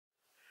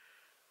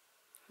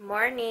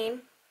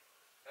Morning.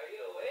 Are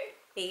you awake?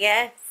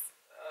 Yes.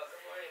 Oh,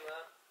 good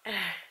morning,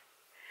 Mom.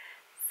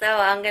 So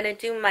I'm gonna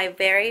do my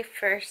very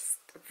first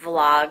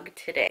vlog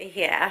today.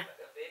 Yeah. Like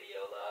a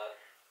video log?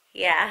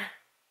 Yeah.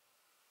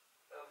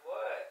 Of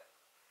what?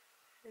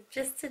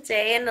 Just a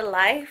day in the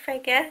life, I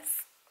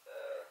guess.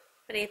 Uh,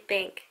 What do you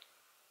think?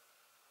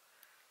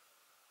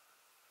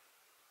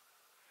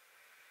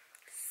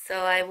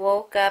 So I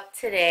woke up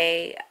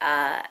today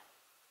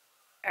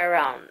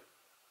around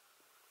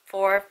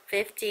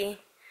 4:50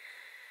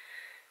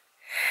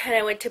 and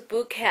I went to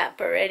boot camp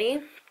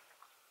already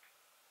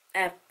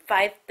at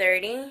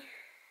 5:30.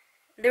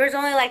 There was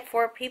only like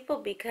 4 people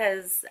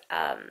because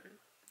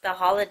the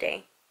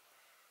holiday.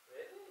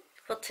 really?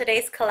 Well,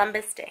 today's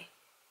Columbus Day.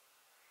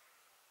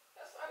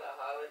 That's not a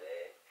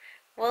holiday.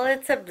 Well,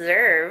 it's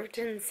observed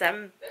in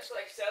some. That's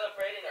like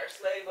celebrating our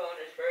slave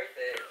owner's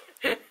birthday.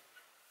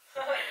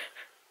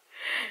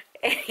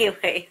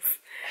 Anyways,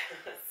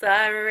 so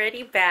I'm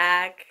already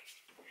back,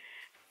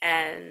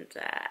 and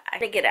I'm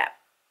gonna get up.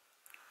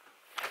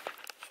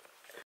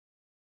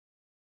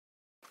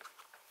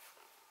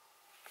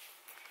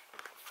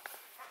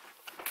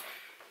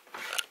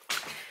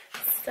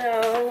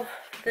 So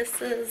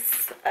this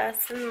is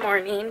us in the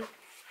morning.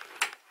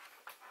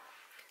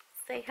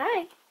 Say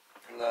hi.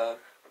 Hello.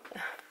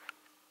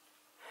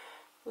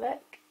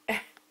 Look.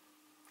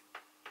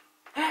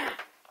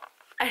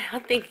 I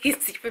don't think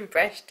he's even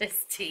brushed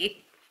his teeth.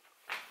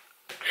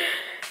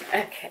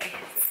 Okay,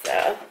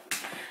 so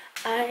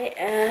I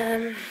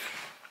am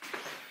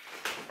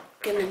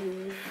gonna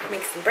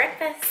make some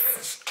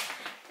breakfast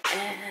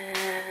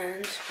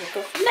and we'll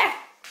go from there.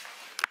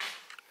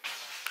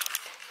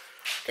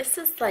 This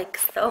is like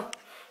so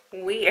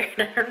weird.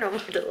 I don't know where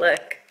to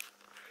look.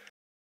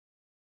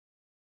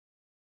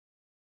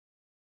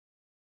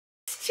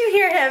 Did you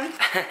hear him?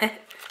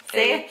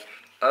 See?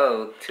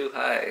 Oh, too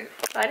high.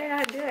 Why did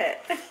I do it?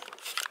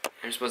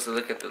 You're supposed to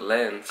look at the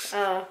lens,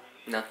 Oh,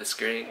 not the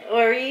screen.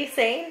 what were you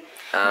saying?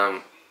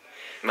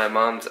 My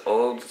mom's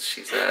old.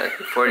 She's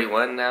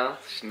 41 now.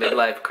 She's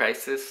midlife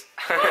crisis.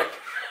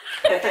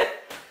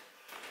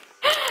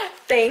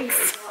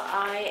 Thanks.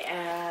 I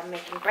am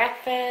making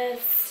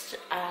breakfast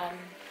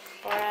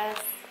for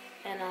us,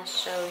 and I'll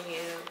show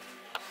you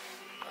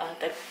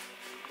the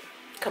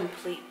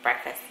complete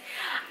breakfast.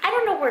 I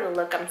don't know where to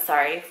look. I'm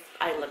sorry if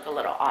I look a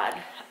little odd.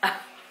 I'm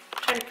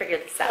trying to figure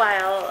this out.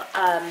 While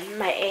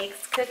my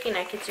eggs cooking,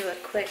 I could do a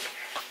quick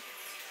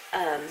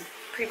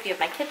preview of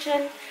my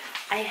kitchen.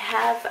 I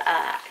have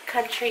a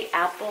country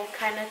apple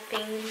kind of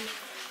thing.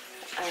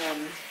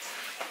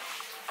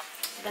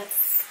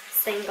 That's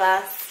stained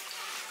glass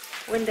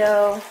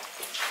window.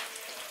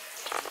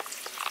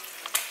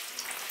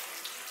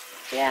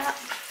 Yeah,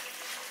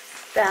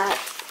 that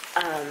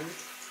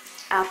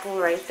apple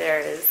right there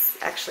is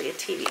actually a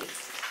TV.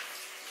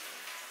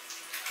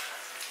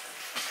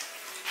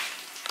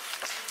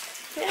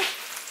 Yeah.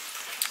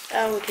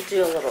 We could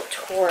do a little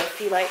tour if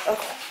you like. Oh,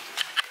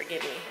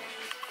 forgive me.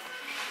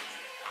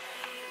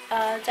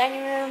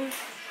 Dining room,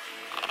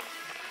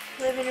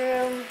 living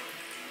room.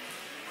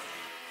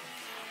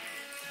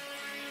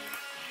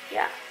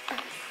 Yeah.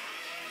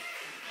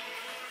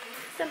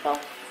 Simple.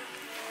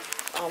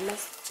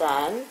 Almost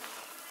done.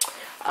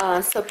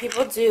 So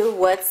people do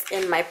what's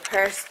in my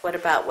purse, what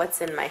about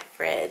what's in my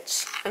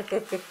fridge?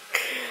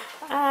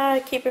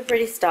 Keep it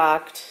pretty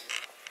stocked.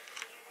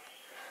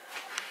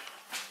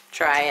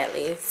 Try at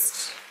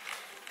least.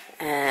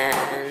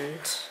 And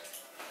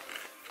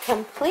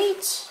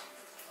complete.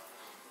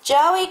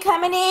 Joey,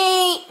 come and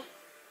eat!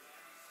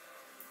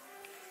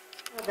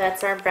 Well,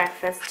 that's our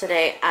breakfast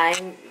today.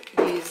 I'm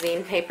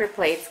using paper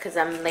plates because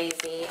I'm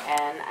lazy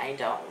and I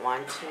don't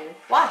want to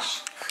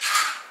wash.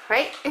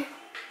 Right?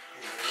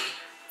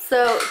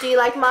 So, do you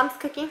like Mom's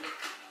cooking?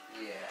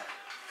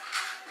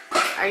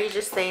 Yeah. Are you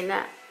just saying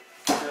that?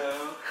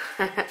 No.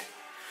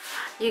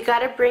 You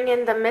gotta bring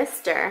in the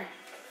mister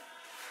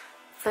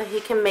so he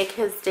can make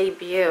his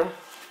debut.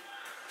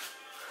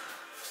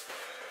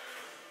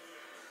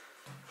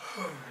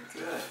 Oh my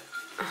god.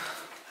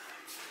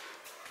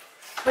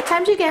 What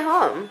time did you get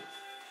home?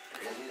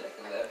 Maybe like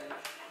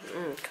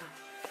 11. Okay.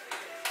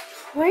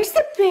 Where's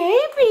the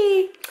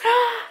baby?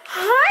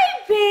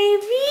 Hi,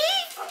 baby.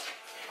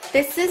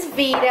 This is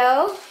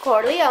Vito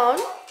Corleone.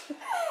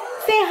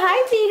 Say hi,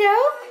 Vito.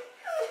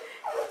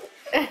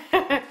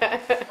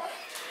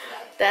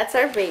 That's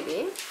our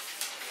baby.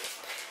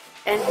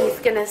 And he's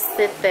gonna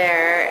sit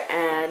there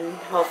and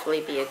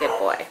hopefully be a good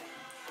boy.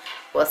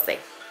 We'll see.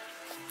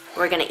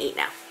 We're gonna eat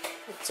now.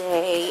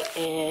 Today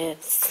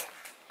is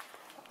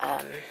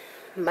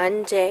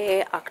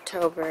Monday,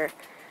 October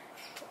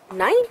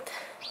 9th.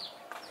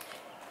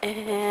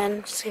 And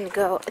I'm just gonna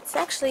go. It's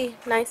actually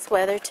nice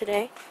weather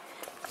today.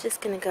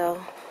 Just gonna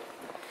go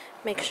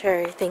make sure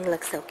everything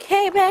looks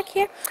okay back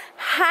here.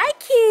 Hi,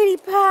 cutie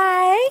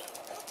pie.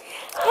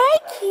 Hi,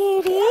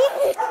 cutie.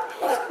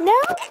 No,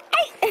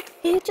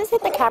 you just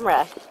hit the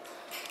camera.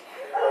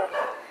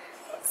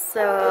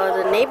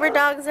 So the neighbor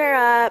dogs are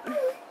up.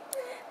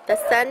 The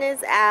sun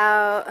is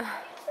out.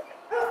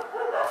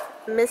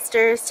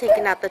 Mister's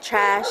taking out the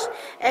trash.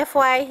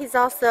 FY, he's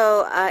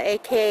also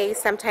aka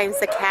sometimes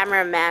the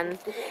cameraman,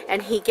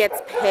 and he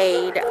gets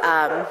paid.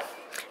 How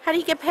do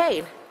you get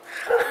paid?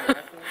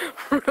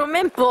 Room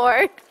and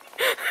board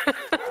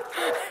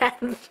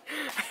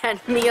and,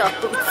 meals.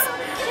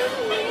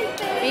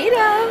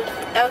 Vito.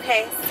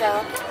 Okay,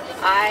 so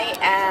I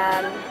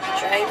am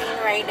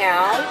driving right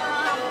now.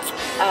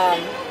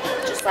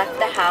 Just left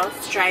the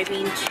house,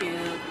 driving to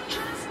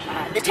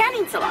the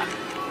tanning salon.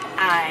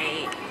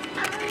 I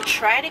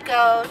try to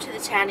go to the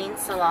tanning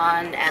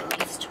salon at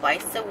least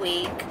twice a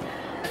week.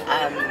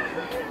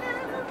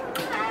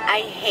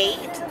 I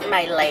hate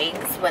my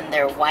legs when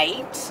they're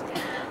white.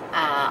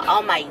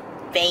 All my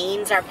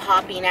veins are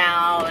popping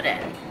out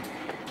and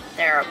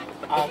they're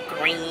all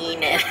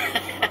green and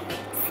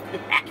it's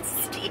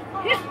nasty.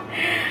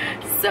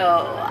 So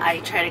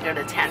I try to go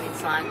to the tanning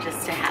salon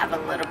just to have a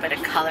little bit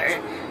of color.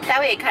 That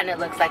way it kind of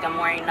looks like I'm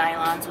wearing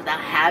nylons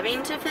without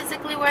having to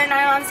physically wear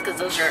nylons, because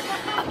those are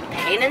a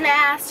pain in the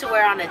ass to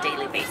wear on a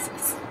daily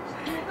basis.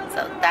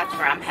 So that's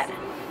where I'm headed.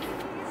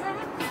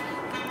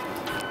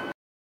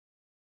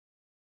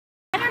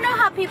 I don't know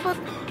how people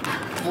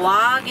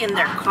vlog in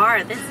their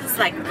car. This is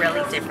like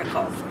really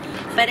difficult.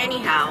 But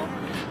anyhow,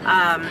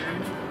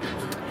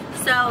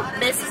 so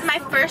this is my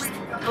first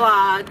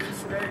vlog.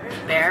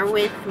 Bear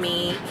with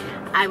me.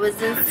 I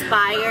was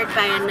inspired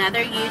by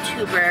another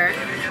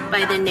YouTuber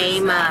by the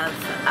name of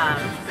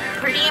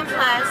Pretty and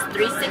Plus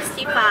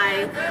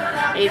 365.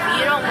 If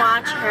you don't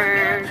watch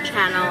her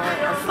channel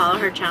or follow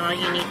her channel,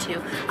 you need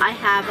to. I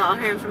have all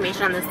her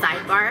information on the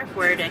sidebar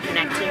where to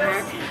connect to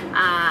her.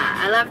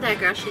 I love that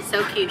girl. She's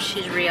so cute.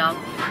 She's real.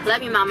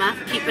 Love you, mama.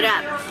 Keep it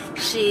up.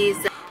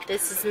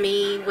 This is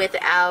me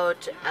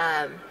without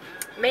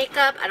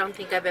makeup. I don't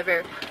think I've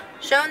ever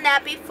shown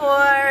that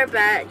before,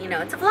 but you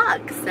know, it's a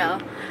vlog, so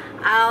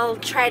I'll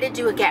try to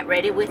do a get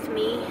ready with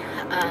me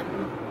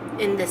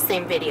in the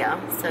same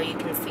video, so you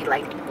can see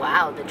like,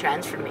 wow, the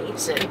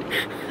transformation.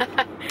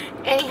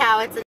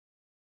 Anyhow,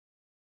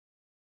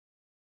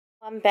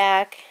 I'm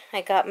back.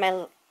 I got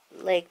my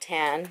leg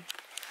tan.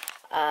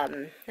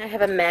 I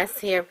have a mess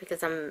here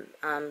because I'm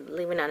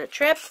leaving on a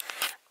trip,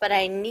 but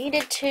I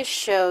needed to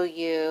show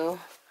you,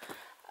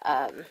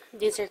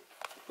 these are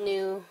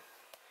new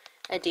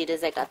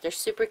Adidas I got. They're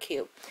super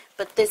cute.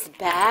 But this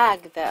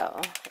bag though,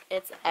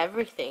 it's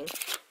everything.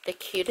 The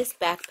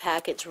cutest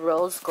backpack. It's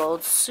rose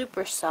gold,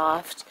 super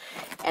soft,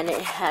 and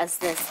it has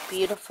this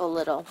beautiful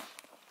little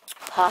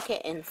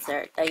pocket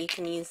insert that you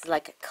can use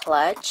like a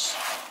clutch.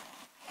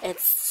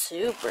 It's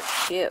super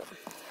cute.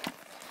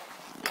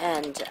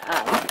 And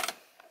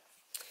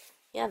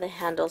yeah, the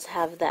handles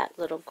have that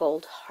little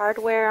gold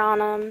hardware on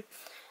them.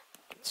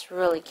 It's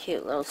really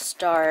cute, little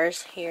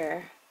stars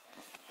here.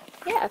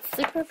 Yeah, it's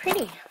super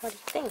pretty. What do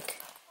you think?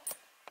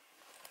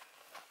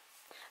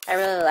 I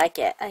really like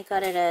it. I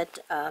got it at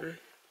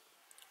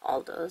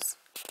Aldo's.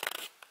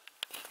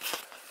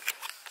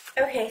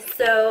 Okay,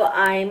 so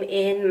I'm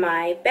in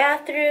my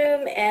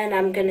bathroom and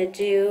I'm gonna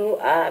do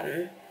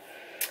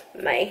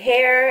my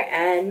hair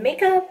and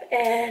makeup,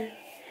 and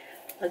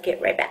I'll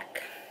get right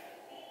back.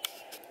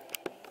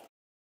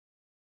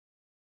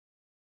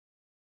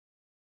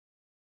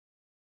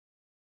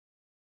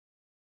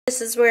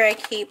 This is where I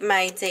keep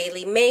my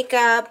daily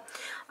makeup.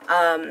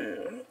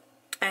 I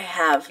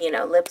have, you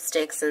know,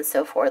 lipsticks and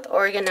so forth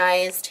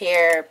organized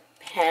here,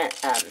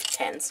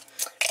 pens,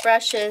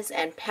 brushes,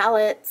 and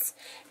palettes.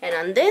 And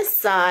on this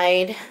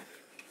side,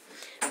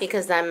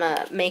 because I'm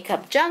a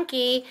makeup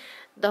junkie,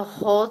 the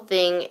whole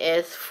thing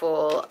is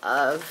full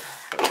of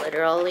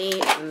literally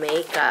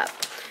makeup.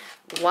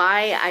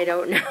 Why, I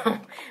don't know.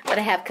 But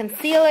I have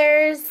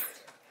concealers.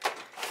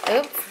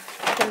 Oops,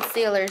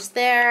 concealers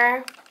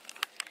there.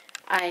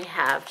 I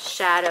have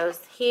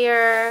shadows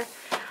here.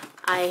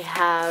 I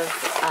have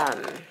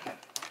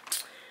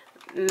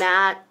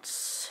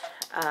matte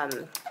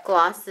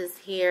glosses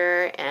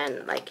here,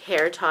 and like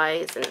hair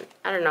ties, and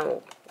I don't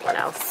know what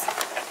else.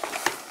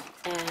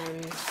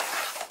 And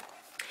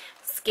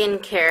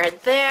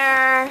skincare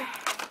there.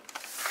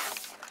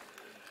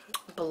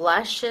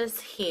 Blushes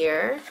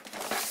here.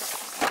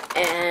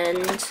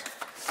 And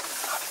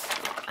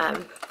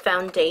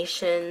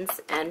foundations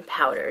and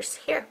powders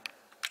here.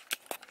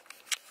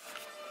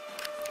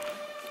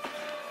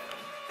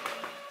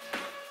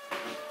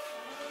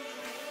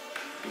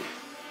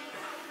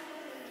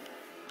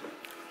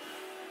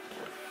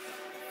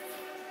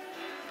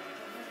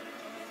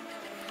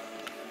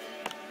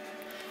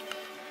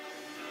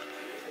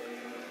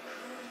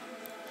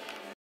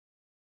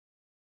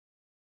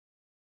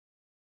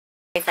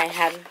 I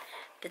have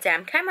the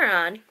damn camera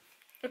on.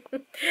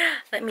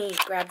 Let me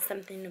grab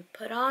something to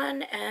put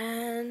on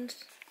and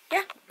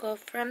yeah, go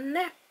from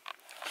there.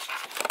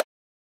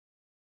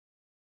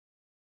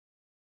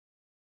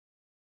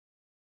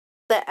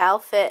 The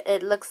outfit,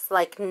 it looks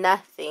like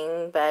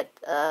nothing, but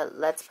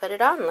let's put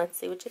it on. Let's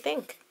see what you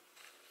think.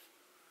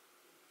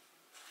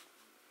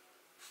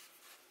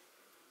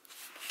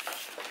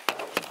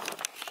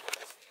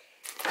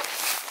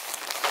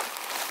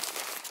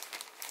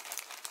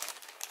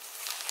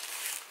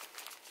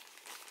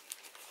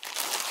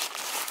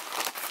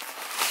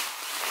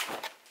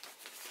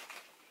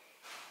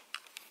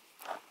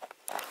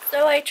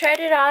 So I tried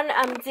it on.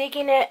 I'm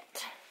digging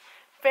it.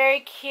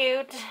 Very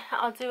cute.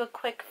 I'll do a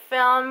quick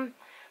film.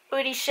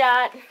 Booty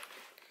shot.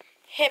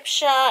 Hip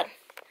shot.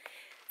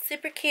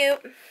 Super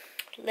cute.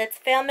 Let's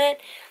film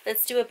it.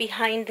 Let's do a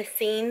behind the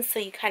scenes so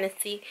you kind of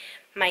see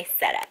my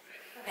setup.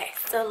 Okay,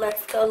 so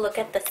let's go look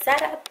at the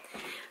setup.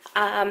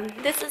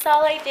 This is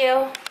all I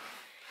do.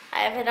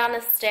 I have it on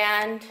a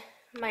stand,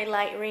 my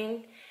light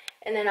ring,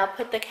 and then I'll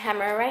put the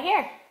camera right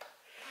here.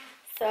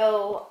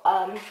 So,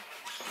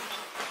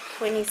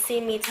 when you see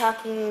me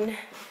talking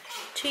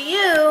to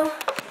you,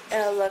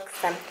 it'll look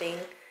something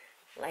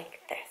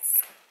like this.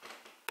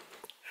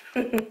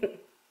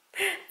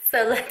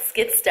 So let's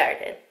get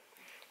started.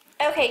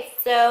 Okay,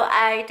 so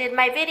I did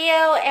my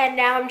video and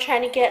now I'm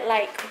trying to get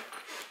like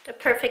the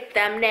perfect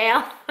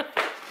thumbnail.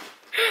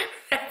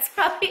 That's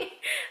probably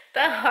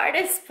the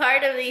hardest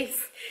part of these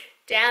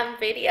damn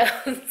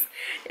videos.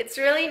 It's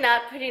really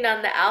not putting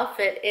on the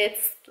outfit,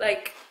 it's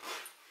like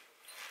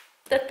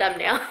the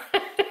thumbnail.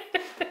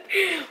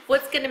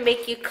 What's gonna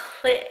make you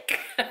click?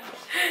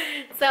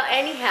 So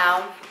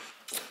anyhow,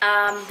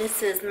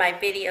 this is my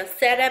video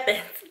setup.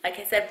 It's, like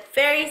I said,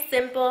 very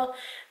simple,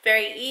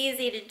 very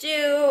easy to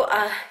do.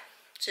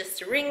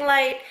 Just a ring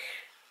light,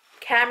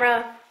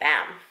 camera,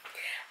 bam.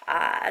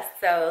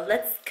 So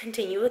let's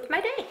continue with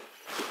my day.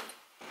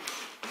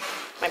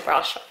 My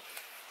bra shop.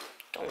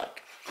 Don't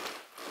look.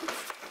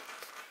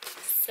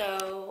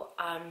 So,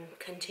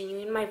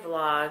 continuing my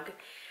vlog.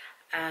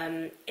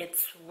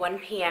 It's 1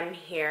 p.m.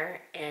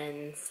 here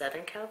in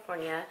Southern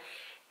California,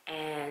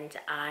 and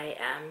I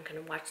am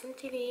gonna watch some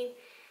TV,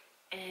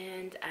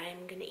 and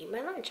I'm gonna eat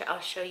my lunch.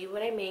 I'll show you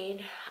what I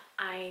made.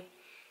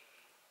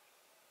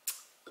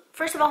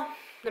 First of all,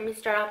 let me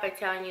start off by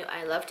telling you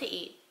I love to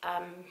eat.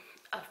 I'm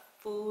a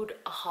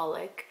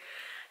foodaholic,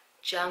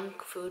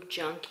 junk food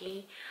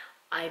junkie.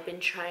 I've been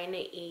trying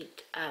to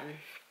eat,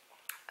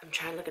 I'm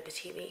trying to look at the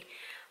TV.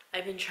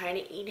 I've been trying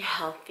to eat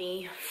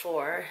healthy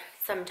for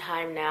some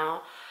time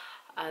now.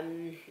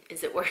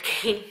 Is it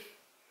working?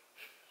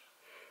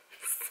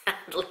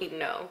 Sadly,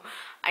 no.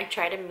 I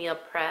try to meal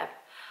prep.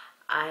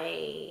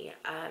 I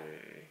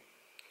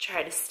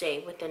try to stay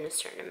within a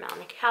certain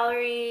amount of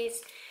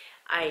calories.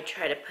 I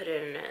try to put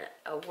in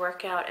a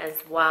workout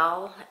as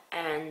well.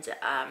 And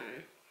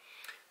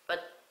but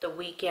the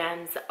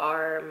weekends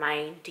are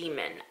my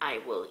demon.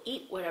 I will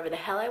eat whatever the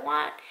hell I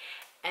want,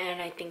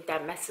 and I think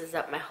that messes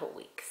up my whole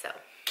week. So,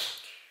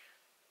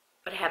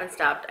 but I haven't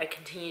stopped. I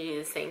continue to do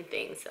the same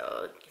thing,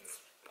 so it's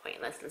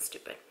pointless and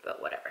stupid,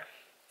 but whatever.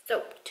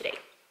 So today,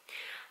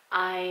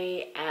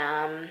 I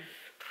am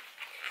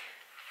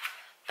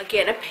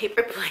again a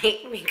paper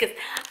plate because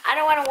I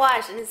don't want to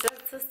wash, and it's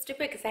so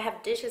stupid because I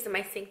have dishes in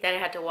my sink that I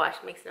had to wash.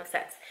 It makes no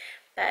sense.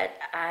 But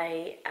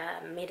I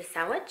made a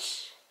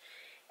sandwich,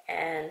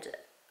 and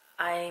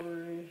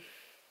I'm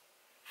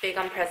big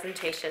on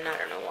presentation. I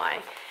don't know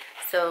why.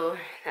 So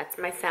that's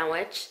my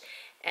sandwich.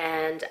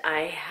 And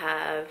I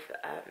have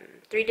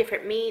 3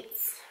 different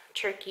meats: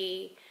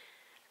 turkey,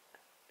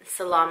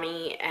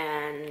 salami,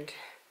 and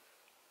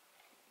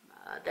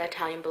the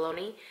Italian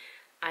bologna.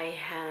 I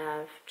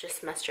have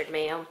just mustard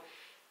mayo,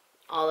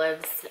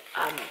 olives,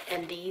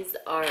 and these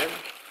are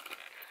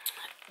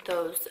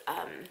those,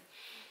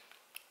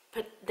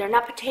 but they're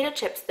not potato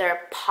chips,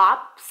 they're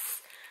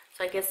Pops.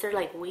 So I guess they're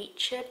like wheat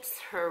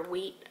chips or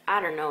wheat,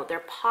 I don't know, they're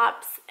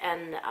Pops,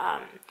 and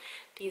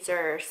these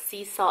are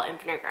sea salt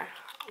and vinegar.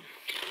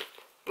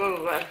 Really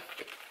good.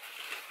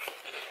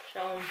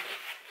 So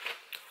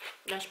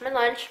that's my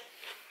lunch.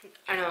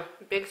 I know,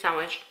 big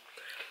sandwich.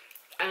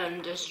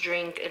 And this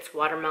drink, it's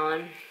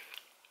watermelon.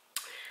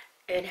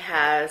 It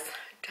has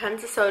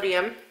tons of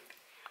sodium,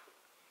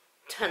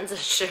 tons of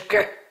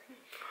sugar.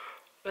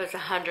 It's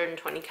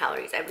 120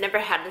 calories. I've never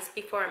had this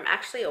before. I'm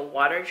actually a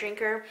water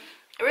drinker.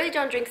 I really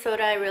don't drink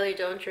soda. I really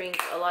don't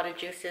drink a lot of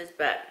juices,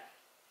 but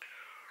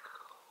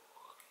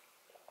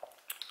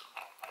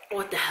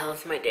what the hell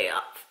is my day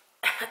off?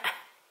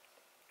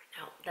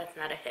 No, that's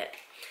not a hit.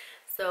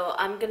 So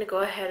I'm gonna go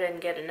ahead and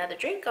get another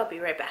drink. I'll be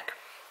right back.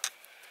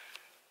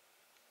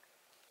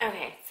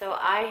 Okay, so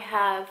I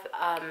have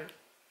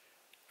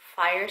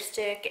Fire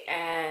Stick,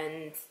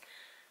 and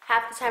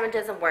half the time it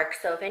doesn't work.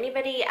 So if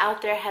anybody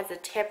out there has a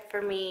tip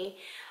for me,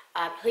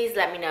 please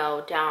let me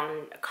know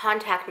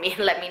contact me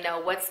and let me know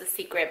what's the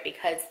secret,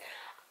 because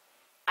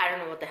I don't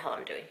know what the hell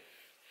I'm doing.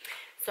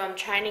 So I'm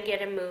trying to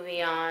get a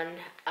movie on.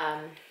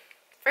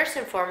 First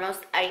and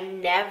foremost, I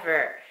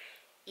never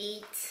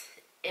eat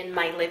in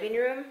my living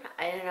room.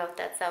 I don't know if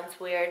that sounds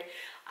weird.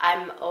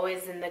 I'm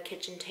always in the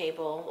kitchen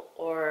table,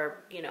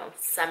 or, you know,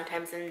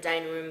 sometimes in the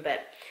dining room,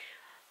 but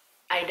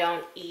I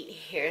don't eat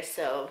here,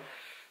 so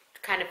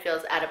it kind of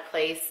feels out of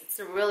place. It's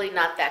really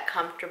not that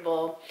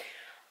comfortable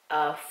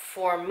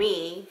for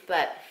me,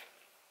 but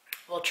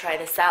we'll try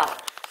this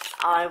out.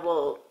 I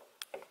will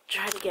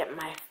try to get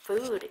my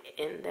food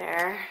in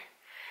there.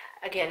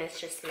 Again, it's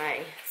just my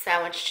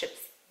sandwich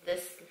chips,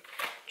 this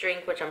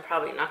drink, which I'm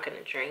probably not going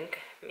to drink,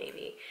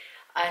 maybe.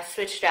 I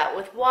switched out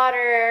with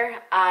water.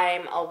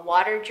 I'm a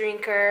water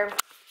drinker.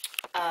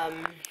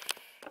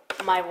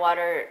 My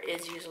water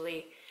is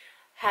usually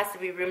has to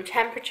be room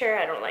temperature.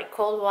 I don't like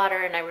cold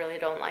water, and I really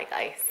don't like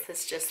ice.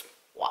 It's just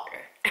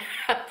water.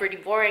 Pretty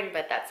boring,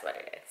 but that's what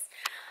it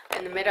is.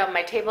 In the middle of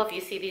my table, if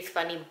you see these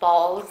funny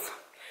balls,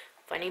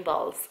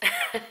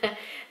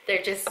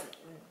 they're just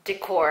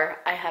decor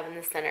I have in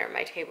the center of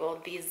my table.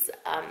 These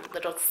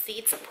little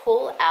seats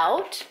pull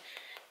out.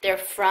 They're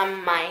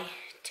from my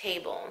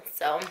table,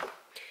 so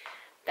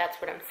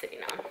that's what I'm sitting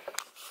on.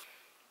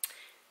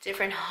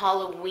 Different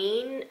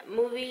Halloween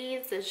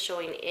movies is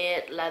showing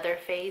It,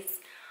 Leatherface.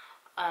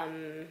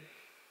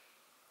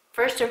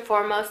 First and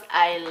foremost,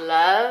 I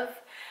love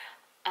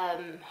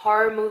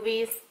horror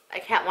movies. I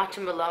can't watch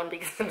them alone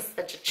because I'm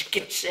such a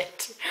chicken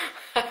shit.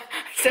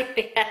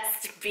 Somebody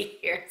has to be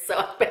here, so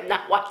I've been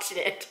not watching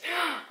it.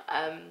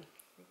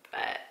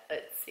 But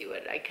let's see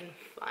what I can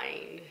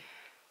find.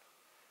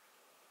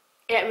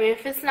 Yeah, I mean,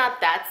 if it's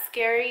not that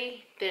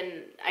scary,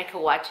 then I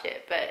could watch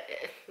it. But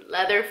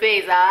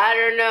Leatherface, I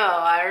don't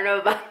know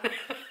about that.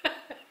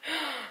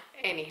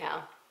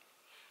 Anyhow,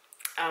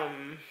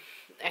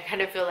 I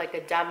kind of feel like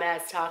a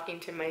dumbass talking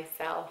to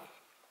myself.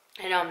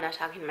 I know I'm not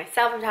talking to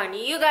myself, I'm talking to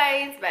you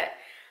guys, but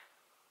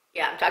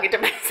yeah, I'm talking to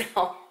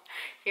myself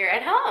here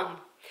at home.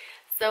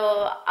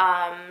 So,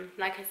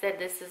 like I said,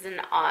 this is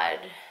an odd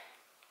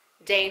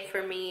day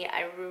for me.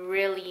 I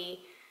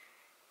really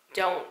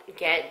don't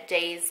get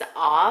days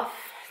off,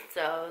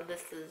 so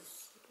this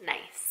is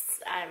nice.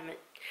 I'm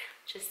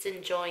just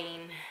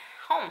enjoying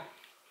home.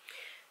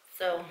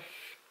 So,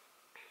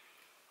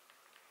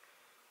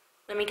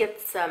 let me get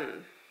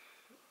some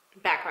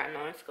background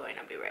noise going.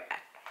 I'll be right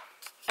back.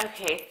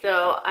 Okay,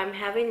 so I'm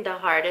having the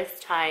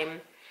hardest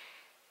time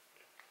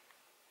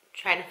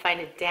trying to find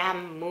a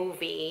damn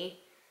movie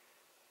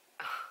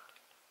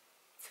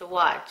to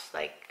watch.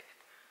 Like,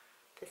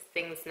 this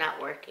thing's not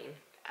working.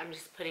 I'm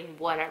just putting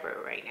whatever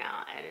right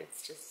now, and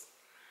it's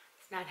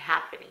not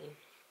happening.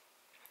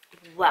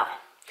 Well,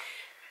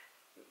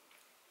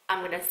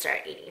 I'm gonna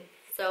start eating.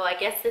 So I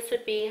guess this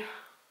would be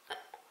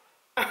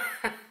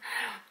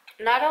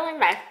not only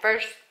my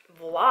first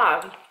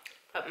vlog,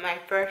 but my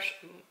first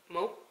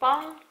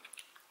mukbang.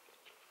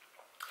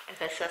 I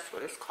guess that's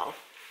what it's called.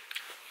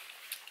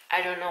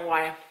 I don't know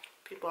why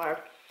people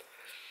are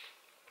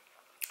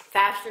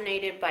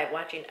fascinated by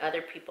watching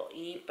other people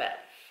eat, but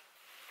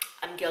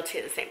I'm guilty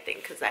of the same thing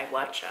because I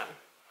watch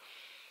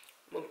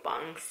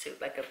mukbangs too,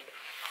 like a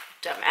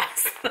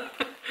dumbass.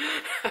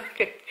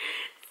 Okay,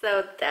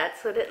 so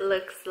that's what it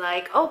looks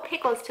like. Oh,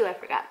 pickles too, I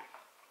forgot.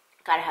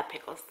 Gotta have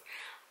pickles.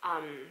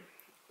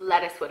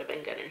 Lettuce would have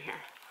been good in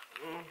here.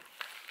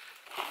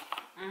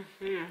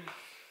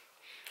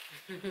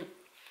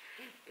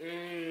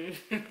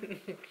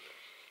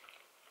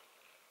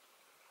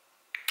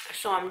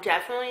 So I'm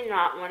definitely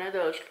not one of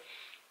those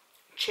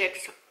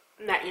chicks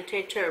that you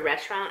take to a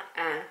restaurant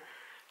and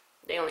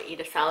they only eat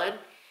a salad.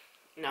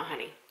 No,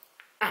 honey.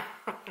 I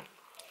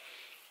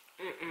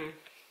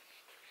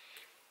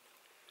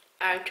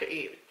like to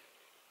eat.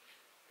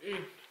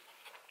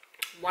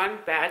 One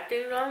bad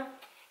thing though,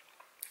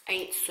 I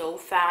eat so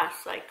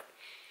fast, like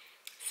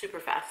super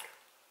fast.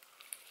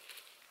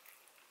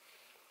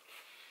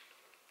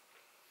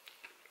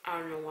 I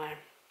don't know why.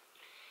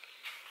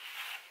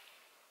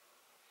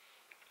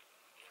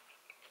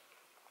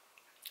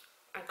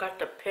 I got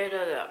the pit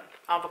of the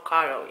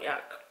avocado,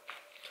 yuck.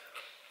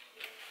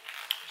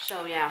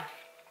 So yeah,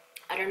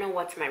 I don't know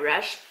what's my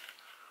rush.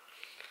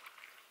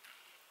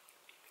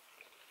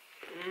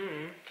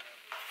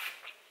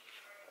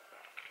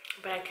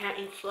 But I can't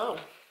eat slow.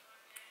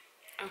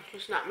 It's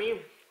just not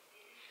me.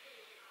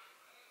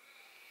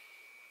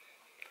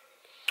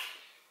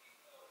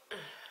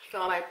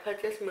 So I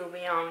put this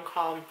movie on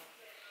called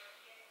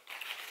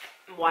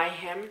Why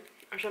Him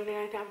or something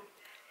like that.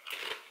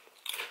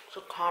 It's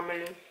a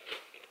comedy.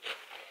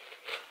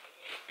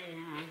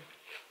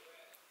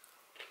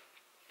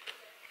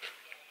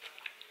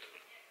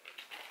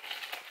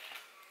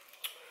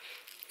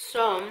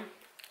 So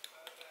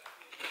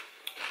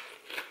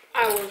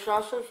I was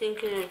also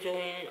thinking of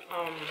doing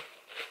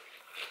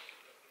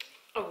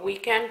a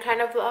weekend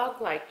kind of vlog,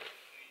 like,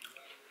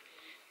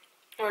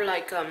 or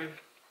like a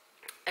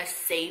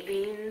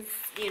savings,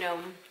 you know,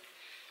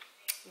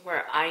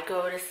 where I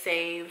go to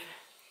save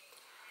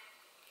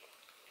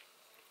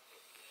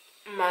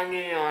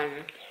money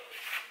on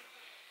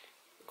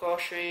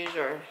groceries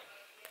or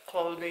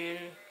clothing.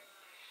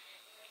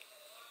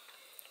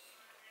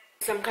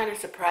 Some kind of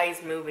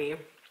surprise movie.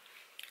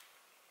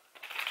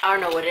 I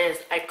don't know what it is.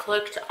 I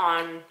clicked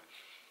on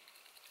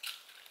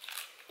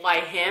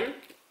Why Him?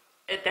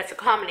 That's a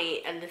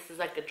comedy, and this is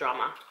like a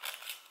drama.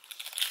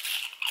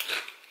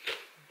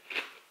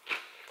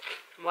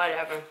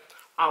 Whatever.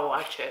 I'll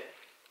watch it.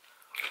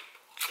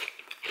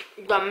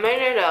 The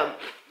minute a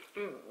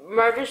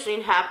murder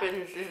scene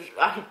happens,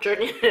 I'm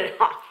turning it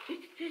off.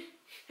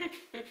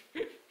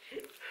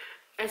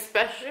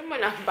 Especially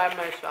when I'm by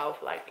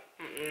myself, like,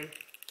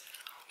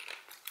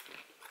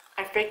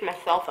 I freak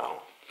myself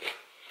out.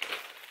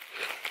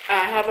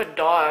 I have a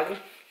dog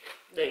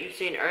that you've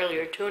seen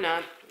earlier,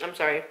 Tuna. I'm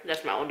sorry,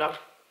 that's my own dog.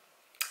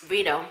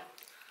 Vito.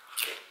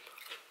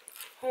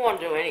 who won't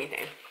do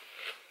anything?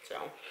 So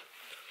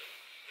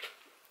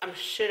I'm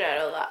shit out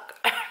of luck.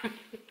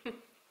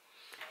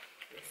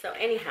 So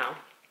anyhow,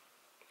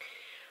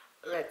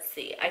 let's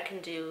see. I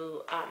can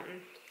do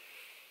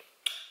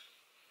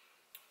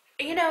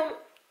you know,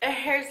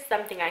 here's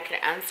something I can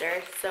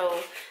answer.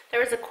 So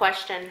there was a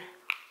question,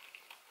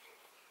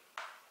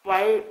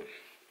 why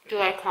do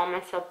I call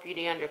myself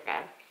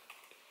Beautyundergrad?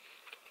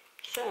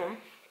 So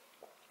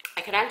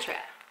I can answer it.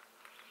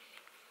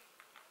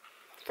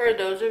 For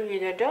those of you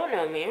that don't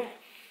know me,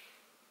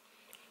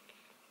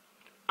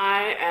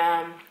 I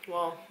am,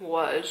 well,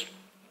 was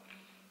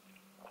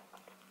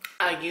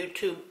a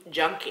YouTube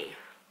junkie.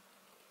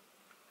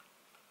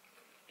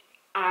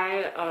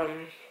 I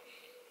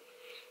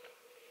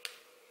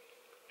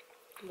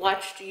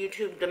watched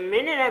YouTube the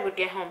minute I would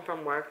get home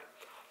from work,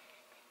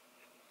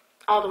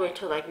 all the way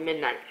till like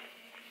midnight,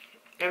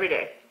 every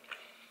day.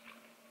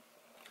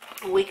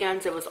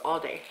 Weekends, it was all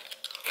day.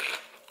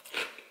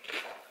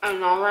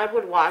 And all I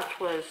would watch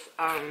was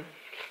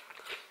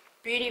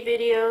beauty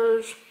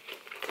videos,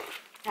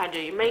 how to do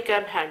your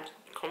makeup, how to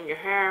comb your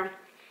hair,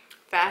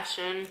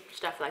 fashion,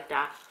 stuff like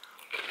that.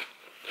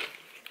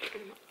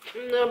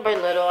 Little by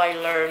little, I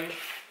learned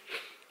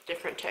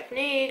different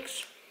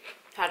techniques,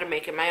 how to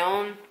make it my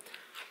own.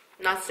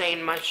 Not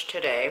saying much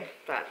today,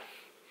 but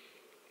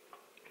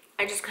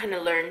I just kind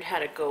of learned how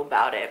to go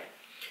about it.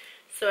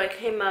 So I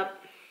came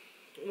up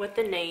with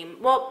the name.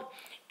 Well,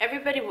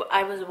 everybody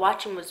I was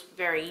watching was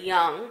very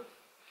young,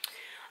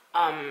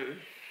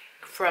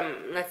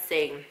 from, let's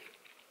say,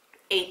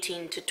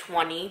 18 to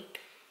 20,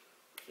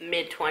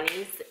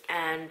 mid-20s,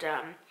 and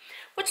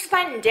which is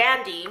fine and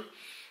dandy,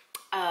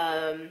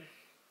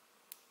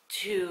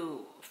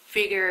 to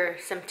figure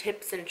some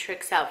tips and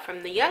tricks out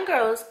from the young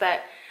girls,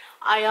 but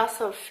I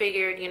also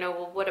figured, you know,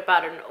 well, what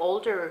about an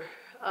older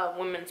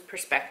woman's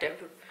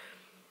perspective?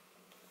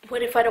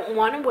 What if I don't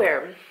want to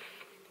wear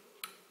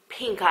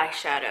pink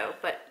eyeshadow,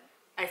 but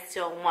I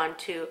still want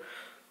to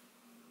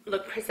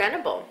look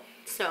presentable?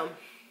 So,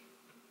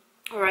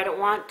 or I don't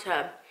want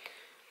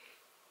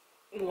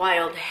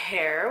wild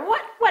hair,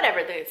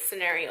 whatever the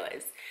scenario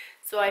is.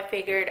 So I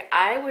figured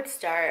I would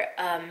start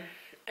a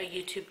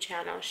YouTube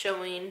channel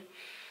showing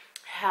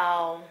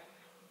how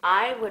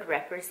I would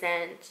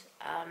represent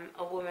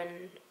a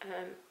woman,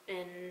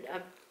 in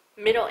a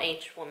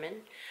middle-aged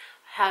woman,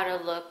 how to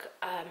look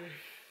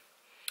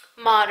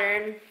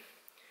modern,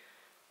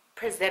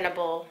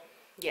 presentable,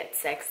 yet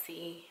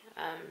sexy,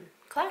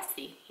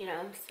 classy, you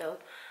know. So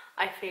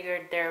I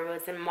figured there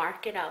was a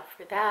market out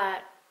for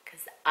that,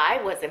 because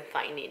I wasn't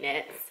finding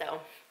it.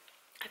 So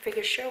I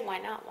figured, sure, why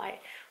not? Why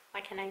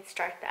can't I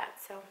start that?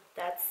 So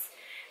that's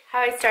how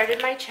I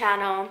started my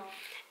channel,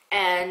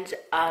 and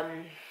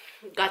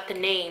got the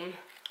name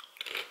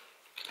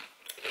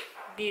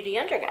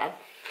Beautyundergrad,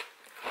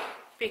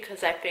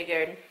 because I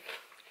figured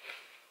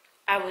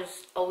I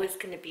was always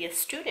going to be a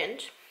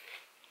student,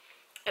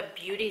 a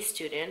beauty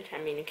student. I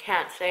mean, you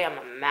can't say I'm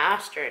a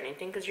master or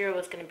anything, because you're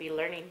always going to be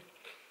learning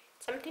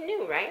something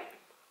new, right?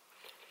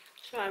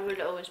 So I would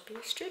always be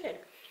a student.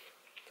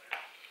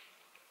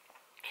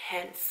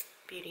 Hence,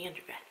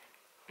 Beautyundergrad.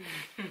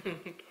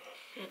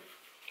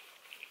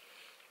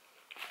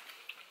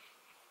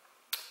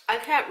 I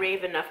can't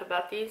rave enough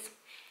about these.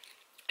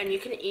 And you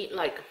can eat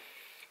like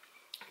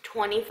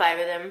 25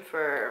 of them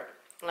for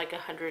like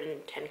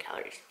 110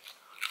 calories.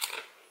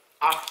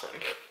 Awesome.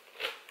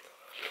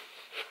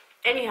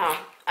 Anyhow,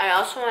 I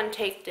also want to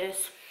take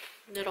this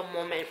little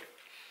moment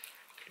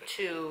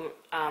to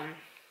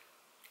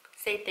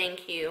say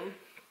thank you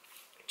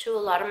to a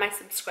lot of my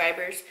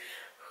subscribers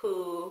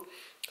who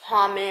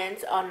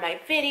comment on my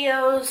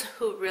videos,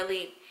 who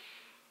really,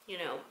 you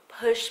know,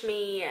 push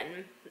me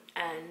and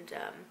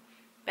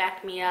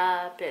back me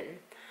up, and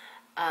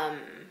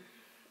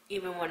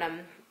even when I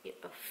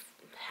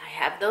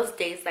have those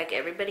days like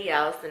everybody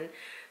else, and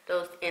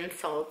those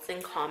insults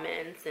and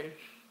comments and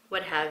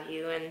what have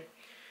you, and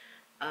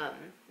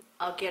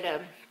I'll get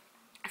a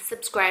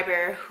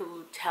subscriber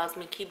who tells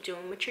me keep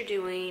doing what you're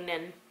doing,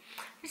 and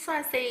I just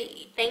want to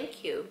say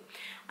thank you.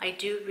 I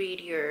do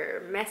read your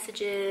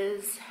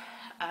messages.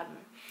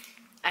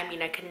 I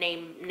mean, I can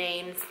name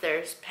names.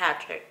 There's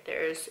Patrick,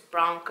 there's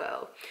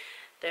Bronco,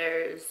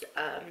 there's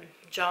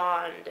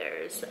John,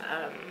 there's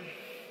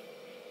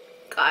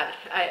God,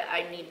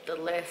 I need the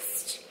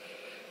list.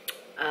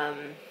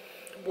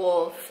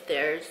 Wolf,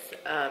 there's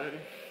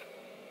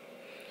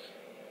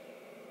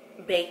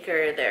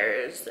Baker,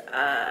 there's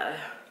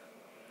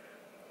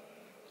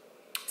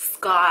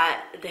Scott,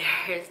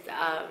 there's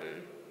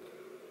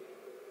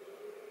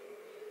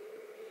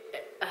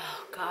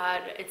oh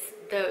God, it's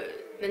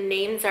the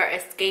names are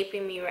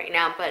escaping me right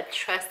now, but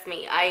trust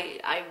me,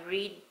 I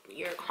read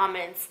your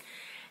comments,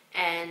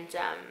 and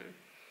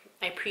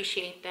I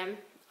appreciate them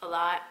a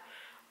lot.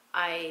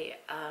 I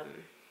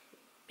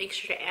make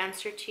sure to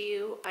answer to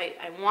you.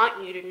 I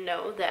want you to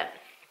know that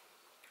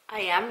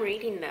I am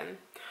reading them,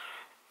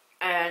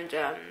 and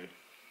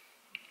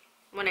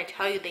when I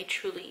tell you they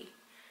truly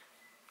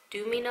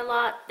do mean a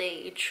lot,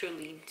 they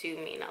truly do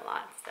mean a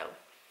lot. So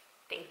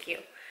thank you.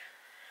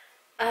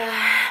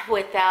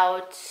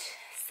 Without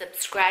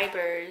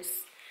subscribers,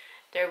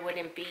 there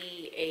wouldn't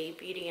be a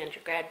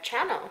Beautyundergrad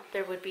channel.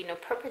 There would be no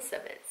purpose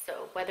of it.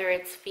 So whether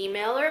it's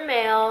female or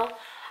male,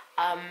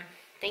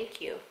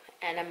 thank you.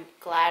 And I'm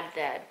glad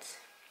that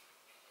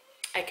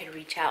I could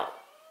reach out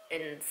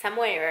in some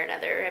way or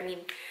another. I mean,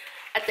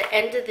 at the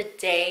end of the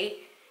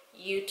day,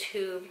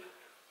 YouTube,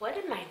 what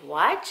am I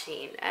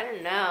watching? I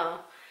don't know.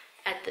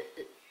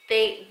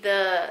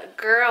 The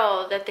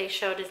girl that they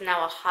showed is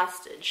now a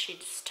hostage.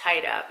 She's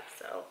tied up,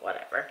 so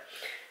whatever.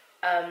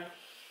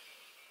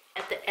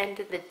 At the end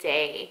of the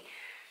day,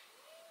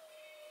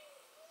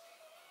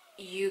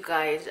 you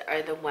guys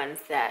are the ones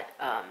that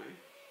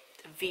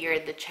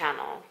veered the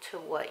channel to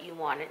what you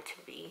want it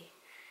to be.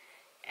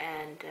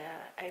 And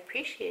I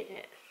appreciate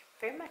it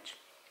very much.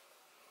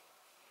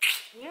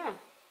 Yeah.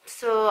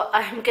 So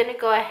I'm going to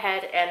go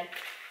ahead and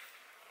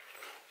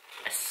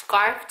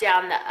scarf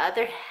down the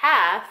other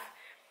half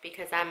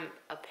because I'm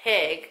a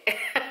pig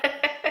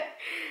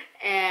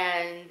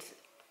and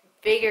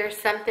figure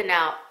something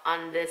out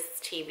on this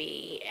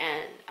TV,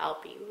 and I'll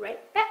be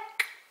right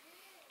back.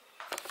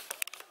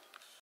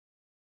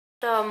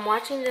 So I'm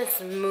watching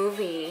this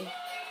movie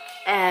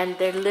and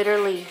they're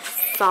literally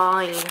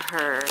sawing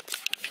her.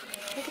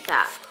 Look at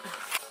that.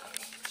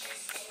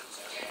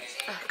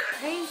 Oh,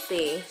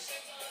 crazy.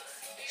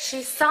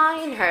 She's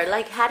sawing her.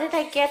 Like, how did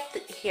I get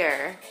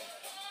here?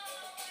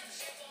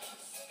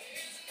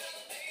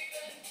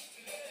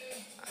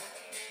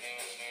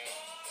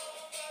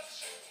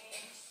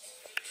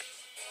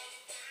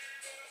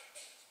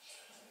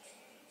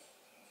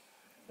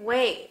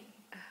 Wait.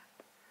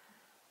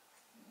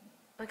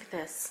 Look at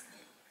this.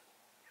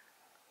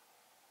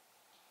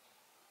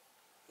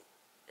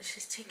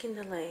 She's taking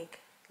the leg.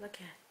 Look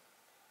at.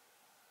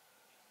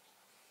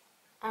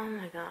 Oh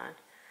my god.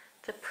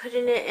 They're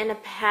putting it in a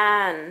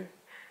pan.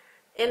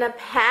 In a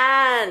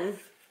pan.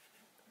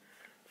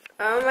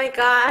 Oh my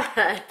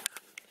god.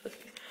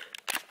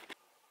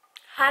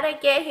 How'd I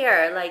get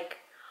here? Like,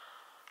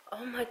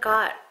 oh my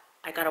god.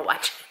 I gotta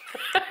watch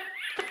it.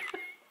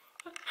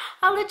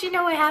 I'll let you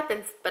know what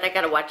happens, but I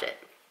gotta watch it.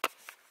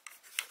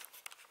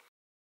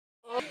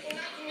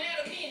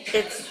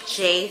 It's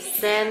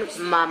Jason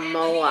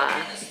Momoa.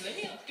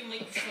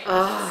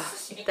 Oh,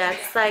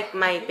 that's like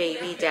my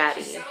baby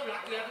daddy.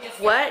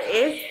 What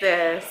is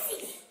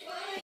this?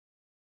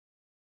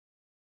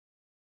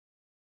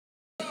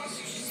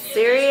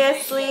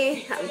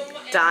 Seriously? I'm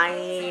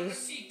dying.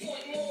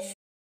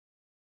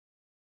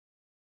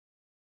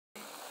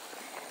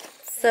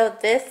 So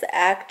this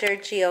actor,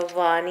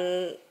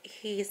 Giovanni,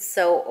 he's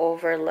so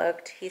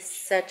overlooked. He's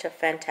such a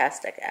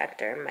fantastic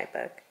actor in my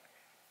book.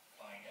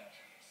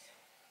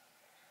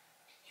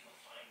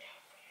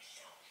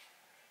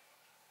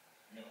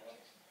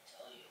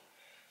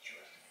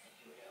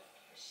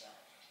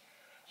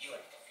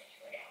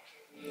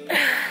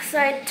 So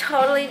I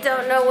totally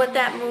don't know what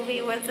that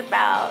movie was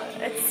about.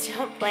 It's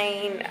still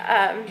playing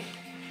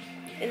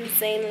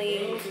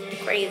insanely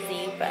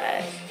crazy,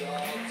 but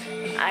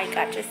I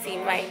got to see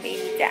my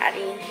baby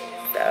daddy,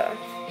 so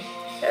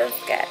it was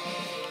good.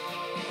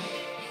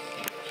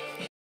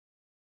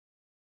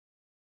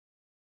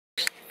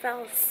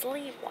 Fell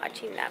asleep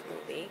watching that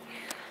movie.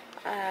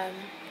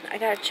 I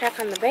gotta check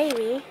on the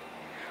baby.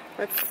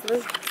 Let's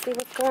see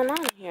what's going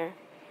on here.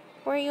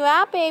 Where you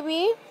at,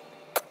 baby?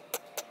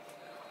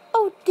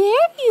 Oh,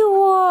 there you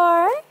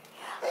are.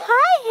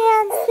 Hi,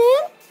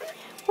 handsome.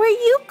 Where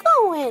you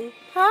going,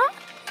 huh?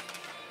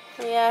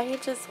 Yeah, he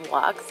just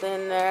walks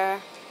in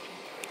there.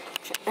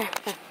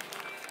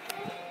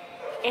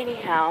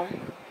 Anyhow,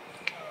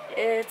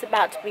 it's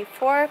about to be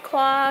 4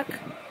 o'clock,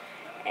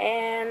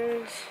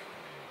 and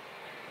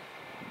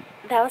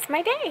that was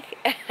my day.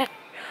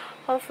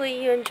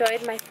 Hopefully you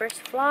enjoyed my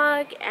first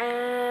vlog,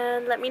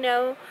 and let me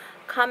know,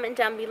 comment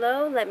down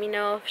below, let me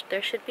know if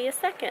there should be a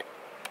second.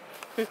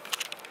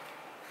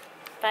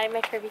 Bye,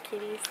 my curvy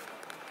kitties.